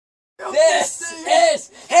This is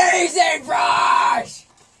Hazen Brush!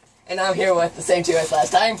 And I'm here with the same two as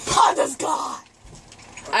last time. Panda's God!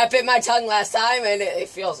 I bit my tongue last time and it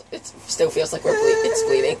still feels like it's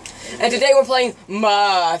bleeding. And today we're playing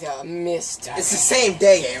Murder Mystery. It's the same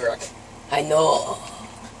day, Eric. I know.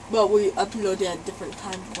 But we uploaded at different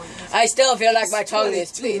time points. I still feel like my tongue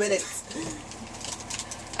is 2 bleeding. minutes.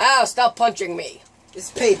 Ow, stop punching me.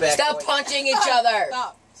 It's payback. Stop boy. punching each other.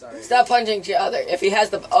 Stop. Sorry. Stop punching each other. If he has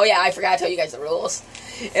the... Oh yeah, I forgot to tell you guys the rules.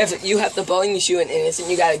 If you have the bow and you shoot an innocent,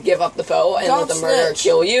 you gotta give up the bow and Don't let the murderer snitch.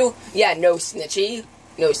 kill you. Yeah, no snitchy.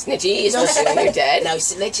 No snitchy, especially when you're dead. No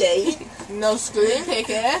snitchy. No screen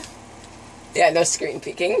picking. Yeah, no screen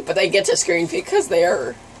peeking, but they get to screen peek because they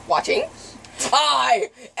are watching. I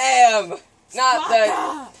am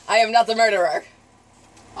not the murderer.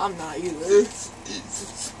 I'm not either.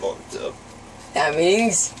 It's fucked up. That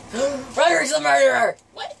means Roderick's the murderer.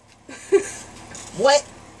 What? What?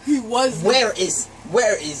 He was. Where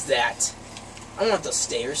is that? I want the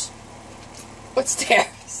stairs. What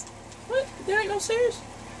stairs? What? There ain't no stairs.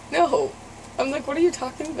 No. I'm like, what are you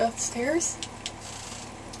talking about? Stairs?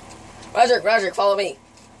 Roderick, follow me.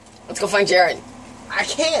 Let's go find Jaren. I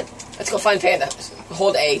can't. Let's go find Panda.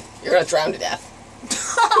 Hold A. You're gonna drown to death.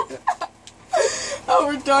 How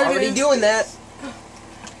retarded. Already doing that.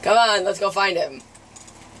 Come on, let's go find him.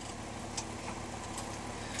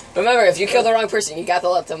 Remember, if you kill the wrong person, you got to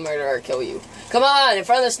let the murderer kill you. Come on, in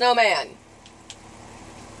front of the snowman.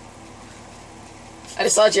 I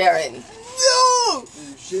just saw Jaren. No!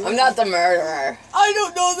 I'm not the murderer. I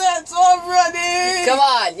don't know that, so I'm running! Come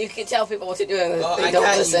on, you can tell people what to do, and if Oh, they I don't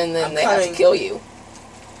got you. listen, then I'm they have to coming. kill you.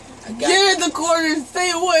 Get in the corner and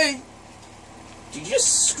stay away! Did you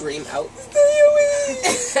just scream out? Stay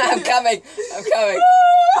away! I'm coming.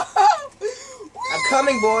 I'm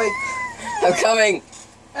coming, boy. I'm coming.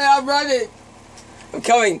 Hey, I'm running. I'm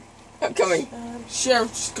coming.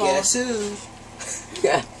 Sheriff's call. Guess who?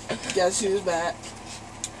 Yeah. Guess who's back?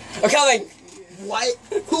 I'm coming. What?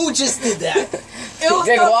 Who just did that? It was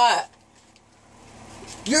Did the- what?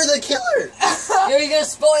 You're the killer. You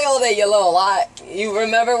just spoiled it, you little lot. You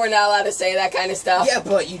remember we're not allowed to say that kind of stuff? Yeah,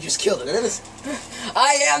 but you just killed an innocent.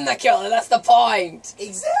 I am the killer, that's the point.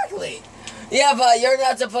 Exactly. Yeah, but you're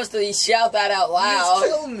not supposed to shout that out You loud. just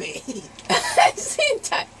killed me. At the same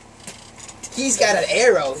time. He's got an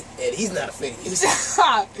arrow, and he's not afraid of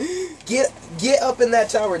you. Get up in that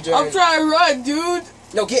tower, I'm Jordan. trying to run, dude.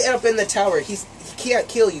 No, get up in the tower. He can't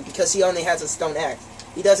kill you because he only has a stone axe.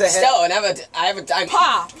 He doesn't have. Still, I have a diamond.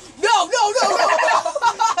 Pa! No!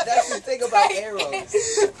 That's the thing about arrows.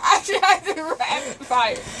 I tried to rapid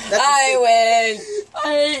fire. I win.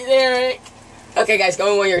 I hate Eric. Okay, guys,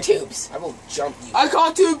 go in one of your tubes. I will jump you. I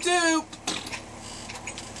caught Tube.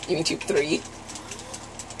 You mean tube 3?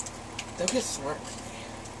 Don't get smart.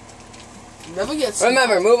 Never get smart.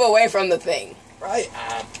 Remember, move away from the thing. Right.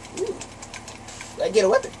 Ooh. I get a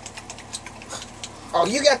weapon. Oh,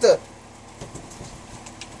 you got the.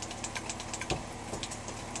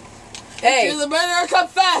 Hey, You're the murderer,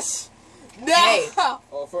 confess! Now! Hey.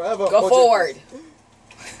 Oh, forever. go forward.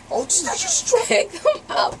 Oh, just strong. Pick them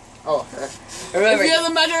up. Oh. Remember, If you're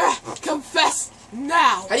the murderer, confess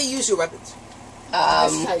now! How do you use your weapons?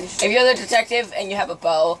 if you're the detective and you have a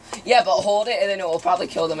bow, yeah, but hold it and then it will probably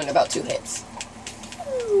kill them in about 2 hits.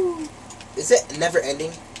 Is it never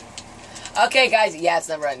ending? Okay, guys, yeah, it's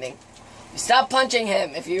never ending. Stop punching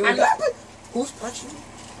him if you... Who's punching me?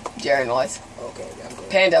 Jaren was. Okay, I'm going.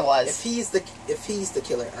 Panda was. If he's the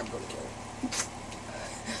killer, I'm going to kill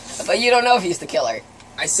him. But you don't know if he's the killer.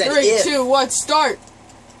 I said 3, if. 2, 1, start!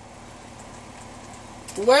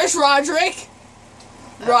 Where's Roderick?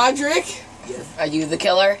 Roderick? Yeah. Are you the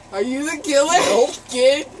killer? Are you the killer? Nope.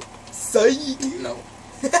 Kid? Psych. No.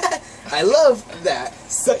 I love that.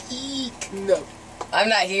 Psych. No. I'm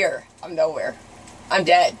not here. I'm nowhere. I'm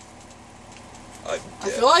dead. I'm I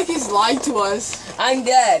feel like he's lied to us. I'm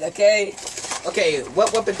dead, okay? Okay,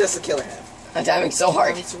 what weapon does the killer have? I'm diving so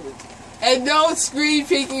hard. And no screen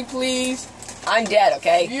peeking, please. I'm dead,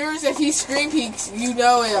 okay? Viewers, if he screen peeks, you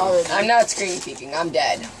know it already. I'm not screen peeking. I'm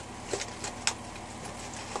dead.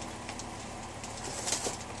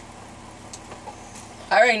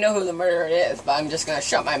 I already know who the murderer is, but I'm just gonna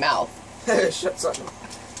shut my mouth. Shut something.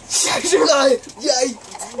 Shut your eye.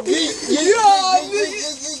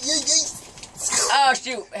 Oh,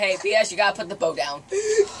 shoot. Hey, P.S., you gotta put the bow down.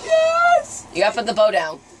 Yes! You gotta put the bow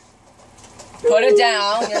down. Put it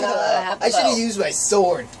down. You're not allowed to have the I should bow. have used my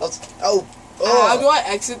sword. Oh. How do I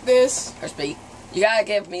exit this? Press B. You gotta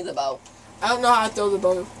give me the bow. I don't know how to throw the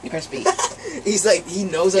bow. You press B. He's like, he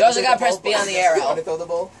knows. You how to also throw gotta the press ball, B but on the he doesn't know arrow. how to throw the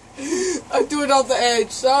ball. I threw it off the edge.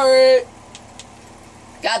 Sorry.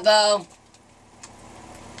 Got them.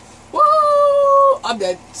 Woo! I'm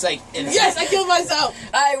dead. It's like, Yes, I killed myself.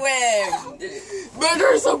 I win.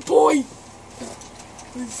 Murder's a boy.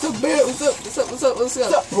 What's up, man? What's up? What's up? What's up? What's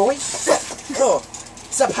What's up? up, boy? What's up? Oh,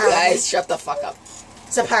 what's up, homie? Guys, shut the fuck up.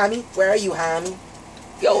 What's up, homie? Where are you, homie?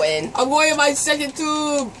 Go in. I'm going in my second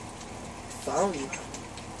tube. Follow you.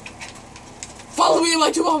 Follow me in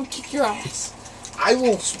my tube. I'll kick your ass. I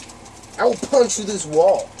will punch through this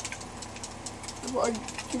wall. Come on.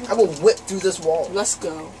 I will whip through this wall. Let's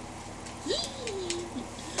go.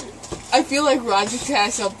 I feel like Roger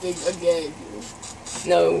has something again.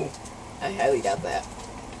 No, I highly doubt that.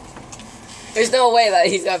 There's no way that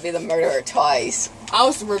he's gonna be the murderer twice. I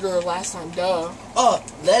was the murderer last time, duh. Oh,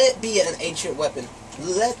 let it be an ancient weapon.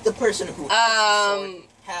 Let the person who has the sword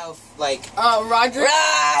have, like... Roger.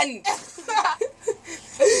 Run!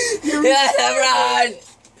 Run!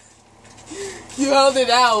 You held it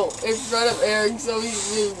out in front of Eric, so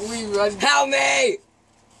we run. Help me!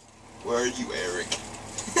 Where are you, Eric?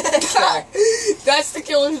 That's the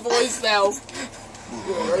killer's voice now.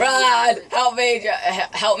 Run! Help me,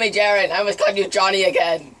 help me, Jaren. I almost called you Johnny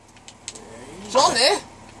again. Johnny?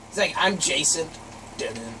 It's like, I'm Jason.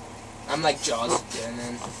 I'm like Jaws.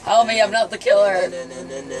 Help me, I'm not the killer.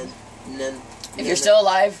 If you're still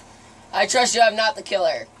alive, I trust you, I'm not the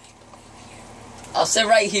killer. I'll sit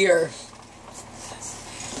right here.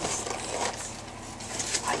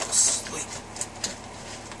 I will sleep.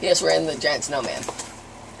 Yes, we're in the giant snowman.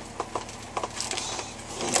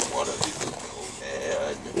 What are you,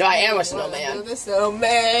 man? No, I am a snowman. The snowman.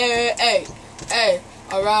 Hey, hey.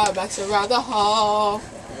 Alright, back around the hall.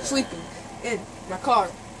 Sleeping in my car.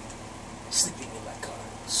 Sleeping in my car.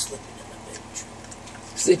 Sleeping in my bedroom.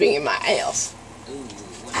 Sleeping in my ass. Ooh.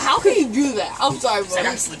 How can you do that? I'm sorry, It's like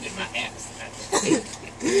I'm bro. sleeping in my ass.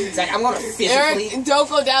 It's like I'm gonna physically... Eric, don't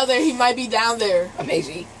go down there. He might be down there.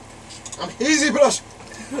 Amazing. I'm easy, brush.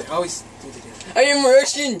 I always do the deal. I am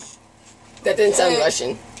Russian. That didn't sound Hey.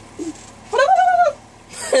 Russian.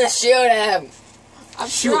 Shoot him. I'm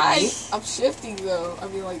Shoot trying. me? I'm shifting though. I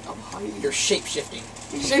mean, like I'm hiding. You're shape-shifting.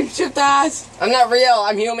 Shift ass. I'm not real.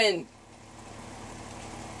 I'm human.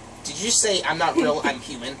 Did you say I'm not real, I'm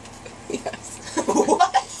human? Yes.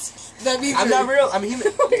 What? That means I'm not real, I'm human.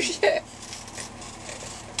 Oh shit.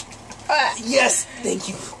 Yes! Thank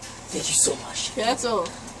you. Thank you so much. Cancel.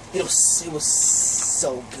 It was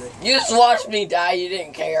so good. You just watched me die. You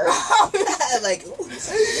didn't care. Like, ooh,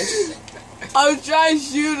 this is interesting. I was trying to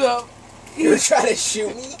shoot him. You were trying to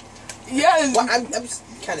shoot me? Yes. Well, I'm just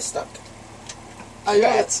kind of stuck. I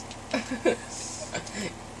got Congrats. it.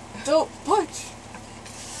 Don't punch.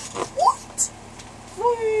 What?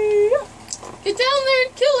 Whee! Get down there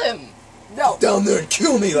and kill him. No. Down there and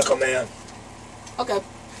kill me like a man. Okay.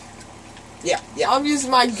 Yeah. I'm using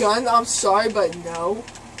my gun. I'm sorry, but no.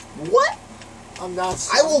 What? I'm not I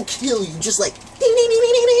sorry. will kill you just like ding ding ding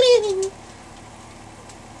ding ding ding ding.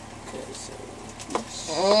 Okay,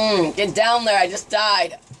 so... Get down there. I just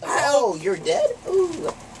died. Oh, you're dead?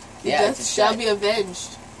 Ooh. Yeah, Death it's just shall died. be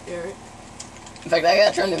avenged, Eric. In fact, I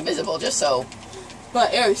got turned invisible just so.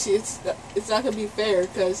 But Eric, see, it's not gonna be fair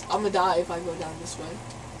because I'm gonna die if I go down this way.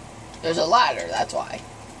 There's a ladder. That's why.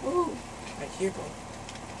 Ooh. Right here, bro.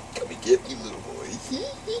 Come and get me, little boy.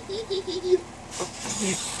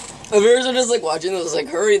 The viewers are just like watching this, like,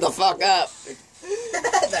 hurry the fuck up.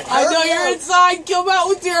 I know you're inside. Come out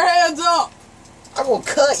with your hands up. I will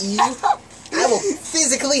cut you. I will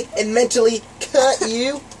physically and mentally cut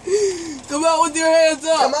you. Come out with your hands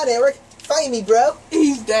up. Come on, Eric. Fight me, bro.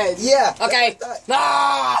 He's dead. Yeah. Okay.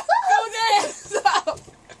 Ah! Come with your hands up.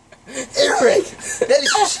 Eric. That is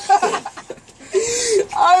cheating.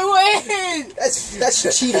 I win.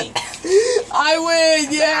 That's cheating. I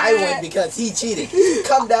win. Yeah. I win because he cheated.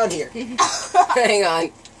 Come down here. Hang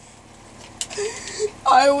on.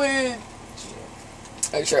 I win.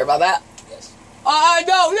 Are you sure about that? Yes.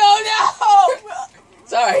 No.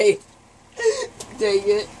 Sorry. Dang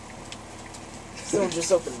it. Someone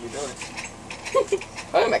just opened your door.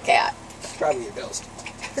 I'm a cat. Probably a ghost.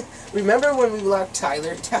 Remember when we locked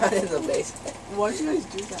Tyler down in the basement? Why'd you guys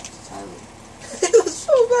do that to Tyler? It was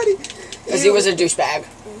so funny. Because he was a douchebag.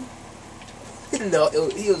 No,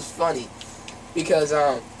 he was funny. Because,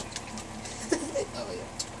 oh, yeah.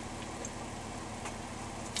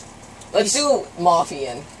 Let's do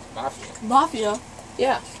Mafian. Mafia. Mafia?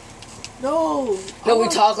 Yeah. No. No, we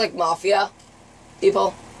talk like Mafia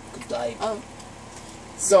people. Good day. Oh.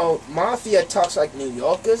 So, Mafia talks like New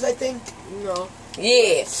Yorkers, I think. No.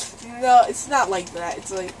 Yeah. No, it's not like that.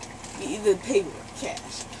 It's like you either pay me with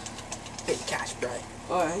cash. Pay cash, right?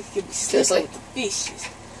 Or I could be Just sleeping like- with the fishes.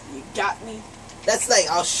 You got me? That's like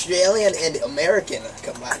Australian and American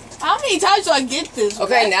combined. How many times do I get this?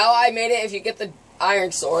 Okay, now I made it. If you get the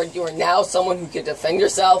iron sword, you are now someone who can defend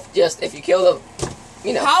yourself. Just if you kill the,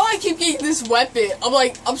 you know. How I keep getting this weapon? I'm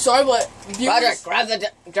like, I'm sorry, but viewers, Roderick,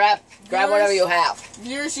 grab whatever you have.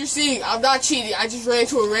 viewers, you're seeing, I'm not cheating. I just ran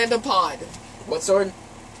into a random pond. What sword?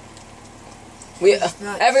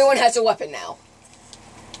 Everyone has a weapon now.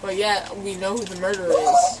 But yeah, we know who the murderer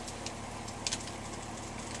is.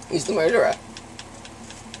 Who's the murderer?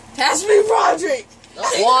 That's me, Roderick.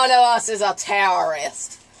 One of us is a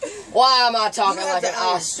terrorist. Why am I talking like an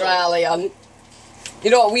Australian? You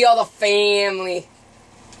know what? We are the family.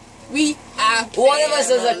 We have. One of us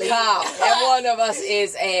is a cop, and one of us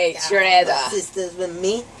is a shredder. Sisters with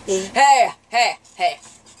me. Hey.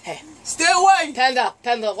 Stay away. Panda,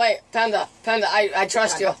 wait, Panda, I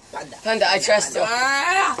trust you. Panda, I trust you.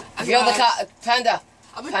 If you're the cop, Panda,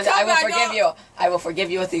 I will forgive you. I will forgive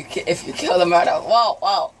you if you kill the murderer.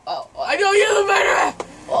 Whoa. I know you're the murderer.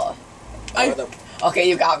 Whoa. Okay,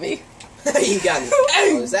 you got me. You got me.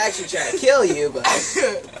 I was actually trying to kill you, but...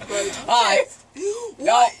 Alright. What?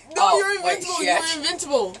 No, Oh, you're invincible. wait, You're shit.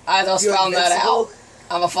 invincible. I just You're found that invincible? out.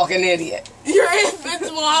 I'm a fucking idiot. You're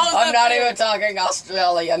invincible. How is I'm that not fair? even talking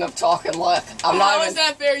Australian. I'm talking like I'm How not is even.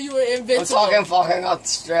 that fair? You were I'm invincible. talking fucking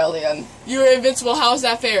Australian. You were invincible. How is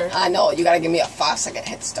that fair? I know. You gotta give me a 5-second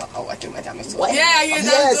head start. Oh, I do my damage sword. What? Yeah, you're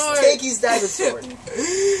Yes, take his diamond sword.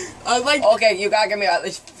 Like Okay, you gotta give me at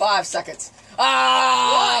least 5 seconds.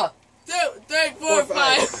 Ah! 2, 3, 4,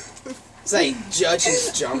 5. It's like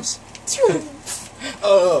judges jumps.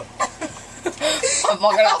 I'm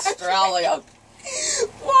fucking Australian.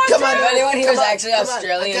 Come on, If anyone here is come on, actually come on,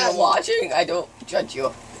 Australian I got and you. watching, I don't judge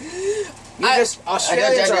you.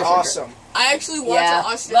 Australians judge are you for- awesome. I actually watch Yeah, an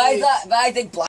Australian. but I think black.